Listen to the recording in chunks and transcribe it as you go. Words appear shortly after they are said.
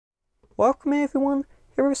Welcome everyone,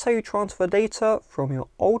 here is how you transfer data from your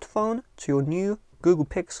old phone to your new Google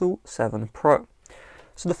Pixel 7 Pro.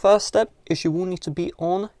 So the first step is you will need to be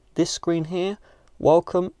on this screen here.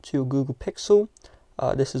 Welcome to your Google Pixel.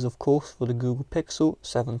 This is of course for the Google Pixel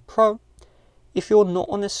 7 Pro. If you're not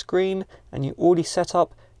on this screen and you already set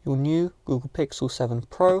up your new Google Pixel 7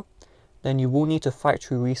 Pro, then you will need to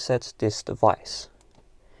factory reset this device.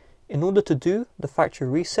 In order to do the factory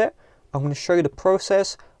reset, I'm going to show you the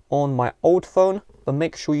process on my old phone, but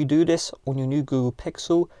make sure you do this on your new Google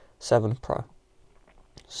Pixel 7 Pro.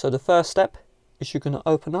 So the first step is you're going to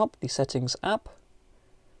open up the settings app.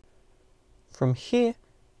 From here,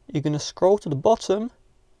 you're going to scroll to the bottom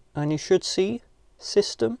and you should see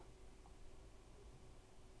System.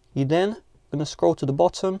 You're then going to scroll to the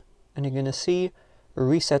bottom and you're going to see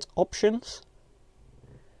Reset Options.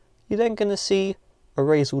 You're then going to see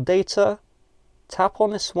Erase all data. Tap on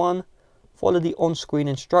this one, follow the on-screen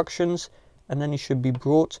instructions, and then you should be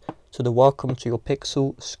brought to the Welcome to your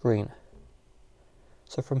Pixel screen.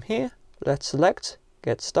 So from here, let's select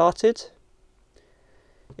Get Started.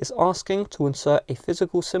 It's asking to insert a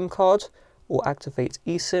physical SIM card or activate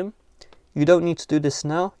eSIM. You don't need to do this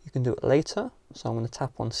now, you can do it later. So I'm going to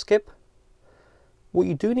tap on Skip. What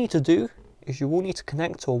you do need to do is you will need to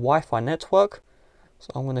connect to a Wi-Fi network. So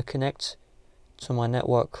I'm going to connect to my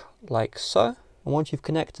network like so. And once you've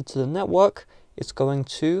connected to the network, it's going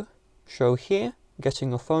to show here, getting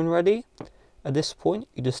your phone ready. At this point,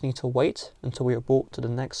 you just need to wait until we are brought to the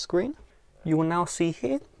next screen. You will now see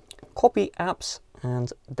here, copy apps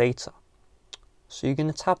and data. So you're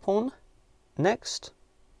going to tap on Next,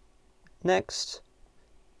 Next,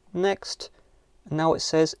 Next. And now it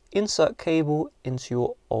says insert cable into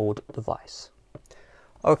your old device.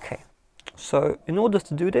 Okay, so in order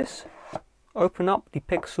to do this, open up the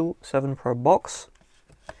Pixel 7 Pro box.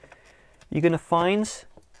 You're going to find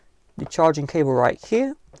the charging cable right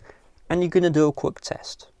here, and you're going to do a quick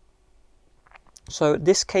test. So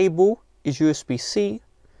this cable is USB-C,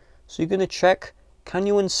 so you're going to check, can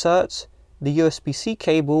you insert the USB-C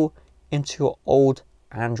cable into your old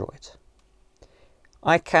Android?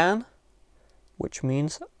 I can, which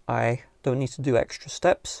means I don't need to do extra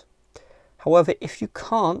steps. However, if you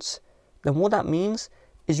can't, then what that means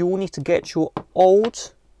is you will need to get your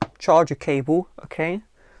old charger cable, okay?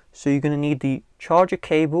 So you're going to need the charger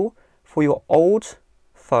cable for your old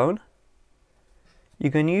phone.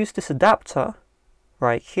 You're going to use this adapter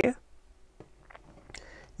right here.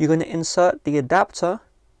 You're going to insert the adapter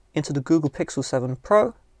into the Google Pixel 7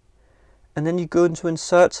 Pro, and then you're going to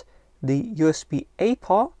insert the USB-A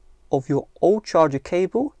part of your old charger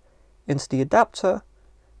cable into the adapter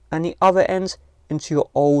and the other end into your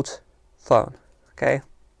old phone, okay?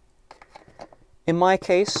 In my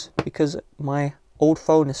case, because my old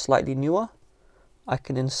phone is slightly newer, I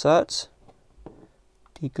can insert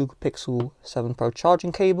the Google Pixel 7 Pro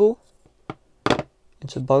charging cable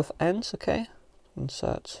into both ends, okay?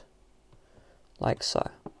 Insert like so.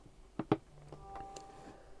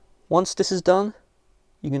 Once this is done,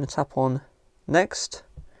 you're going to tap on Next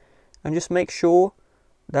and just make sure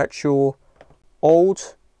that your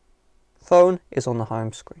old phone is on the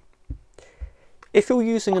home screen. If you're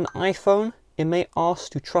using an iPhone, it may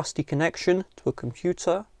ask to trust the connection to a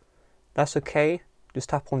computer. That's okay, just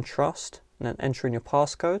tap on Trust and then enter in your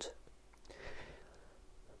passcode.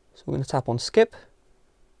 So we're going to tap on Skip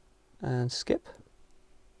and Skip.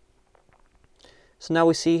 So now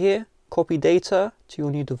we see here, copy data to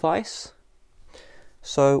your new device.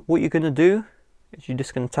 So what you're going to do is you're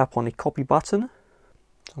just going to tap on the copy button.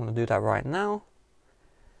 So I'm going to do that right now.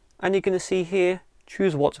 And you're going to see here,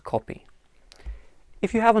 choose what to copy.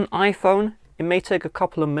 If you have an iPhone, it may take a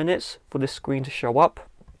couple of minutes for this screen to show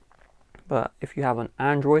up, but if you have an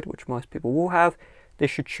Android, which most people will have,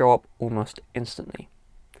 this should show up almost instantly.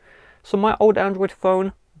 So my old Android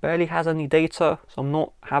phone barely has any data, so I'm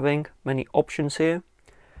not having many options here.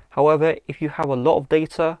 However, if you have a lot of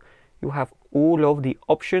data, you have all of the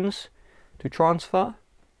options to transfer.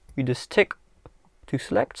 You just tick to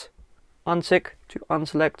select, untick to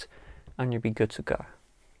unselect, and you'll be good to go.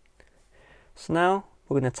 So now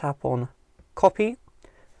we're going to tap on Copy.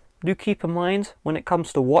 Do keep in mind, when it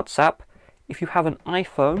comes to WhatsApp, if you have an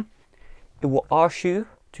iPhone, it will ask you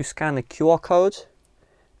to scan the QR code,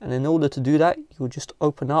 and in order to do that, you will just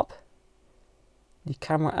open up the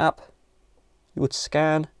camera app, you would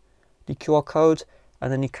scan the QR code,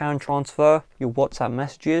 and then you can transfer your WhatsApp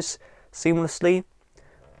messages seamlessly.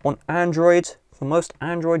 On Android, for most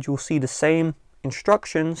Android, you'll see the same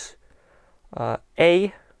instructions.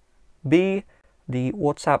 A, B, the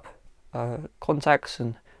WhatsApp contacts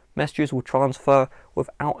and messages will transfer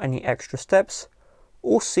without any extra steps,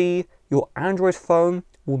 or C, your Android phone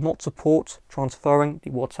will not support transferring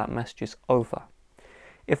the WhatsApp messages over.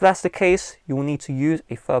 If that's the case, you will need to use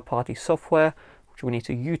a third-party software, which you will need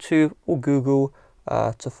to YouTube or Google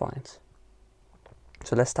to find.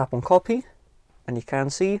 So let's tap on copy, and you can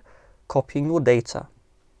see copying your data.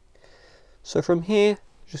 So from here,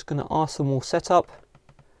 you're just going to ask them all setup.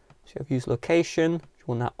 So you have use location, if you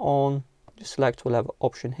want that on, just select whatever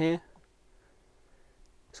option here.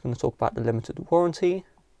 It's going to talk about the limited warranty,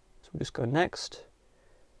 so we'll just go next.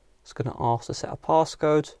 It's going to ask to set a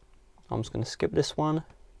passcode. I'm just going to skip this one.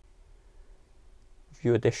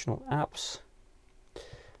 View additional apps.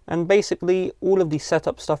 And basically all of the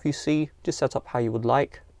setup stuff you see, just set up how you would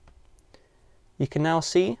like. You can now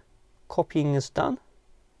see copying is done.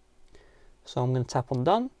 So I'm going to tap on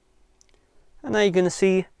done. And now you're going to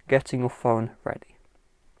see getting your phone ready.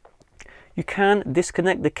 You can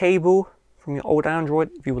disconnect the cable from your old Android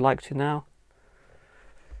if you would like to now.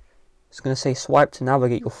 It's going to say swipe to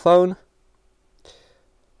navigate your phone.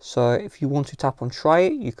 So if you want to tap on try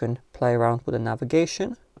it, you can play around with the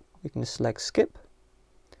navigation. You can just select skip.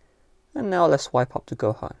 And now let's swipe up to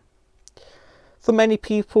go home. For many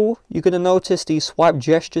people, you're going to notice these swipe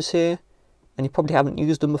gestures here, and you probably haven't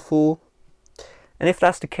used them before. And if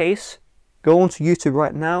that's the case, go onto YouTube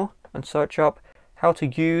right now and search up how to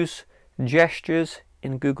use gestures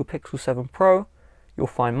in Google Pixel 7 Pro. You'll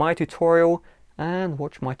find my tutorial and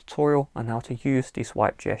watch my tutorial on how to use these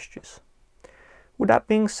swipe gestures. With that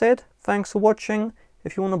being said, thanks for watching.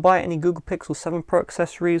 If you want to buy any Google Pixel 7 Pro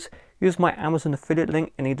accessories, use my Amazon affiliate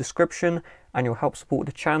link in the description and you'll help support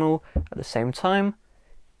the channel. At the same time,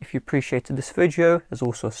 if you appreciated this video, there's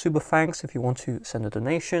also a super thanks if you want to send a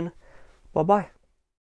donation. Bye bye.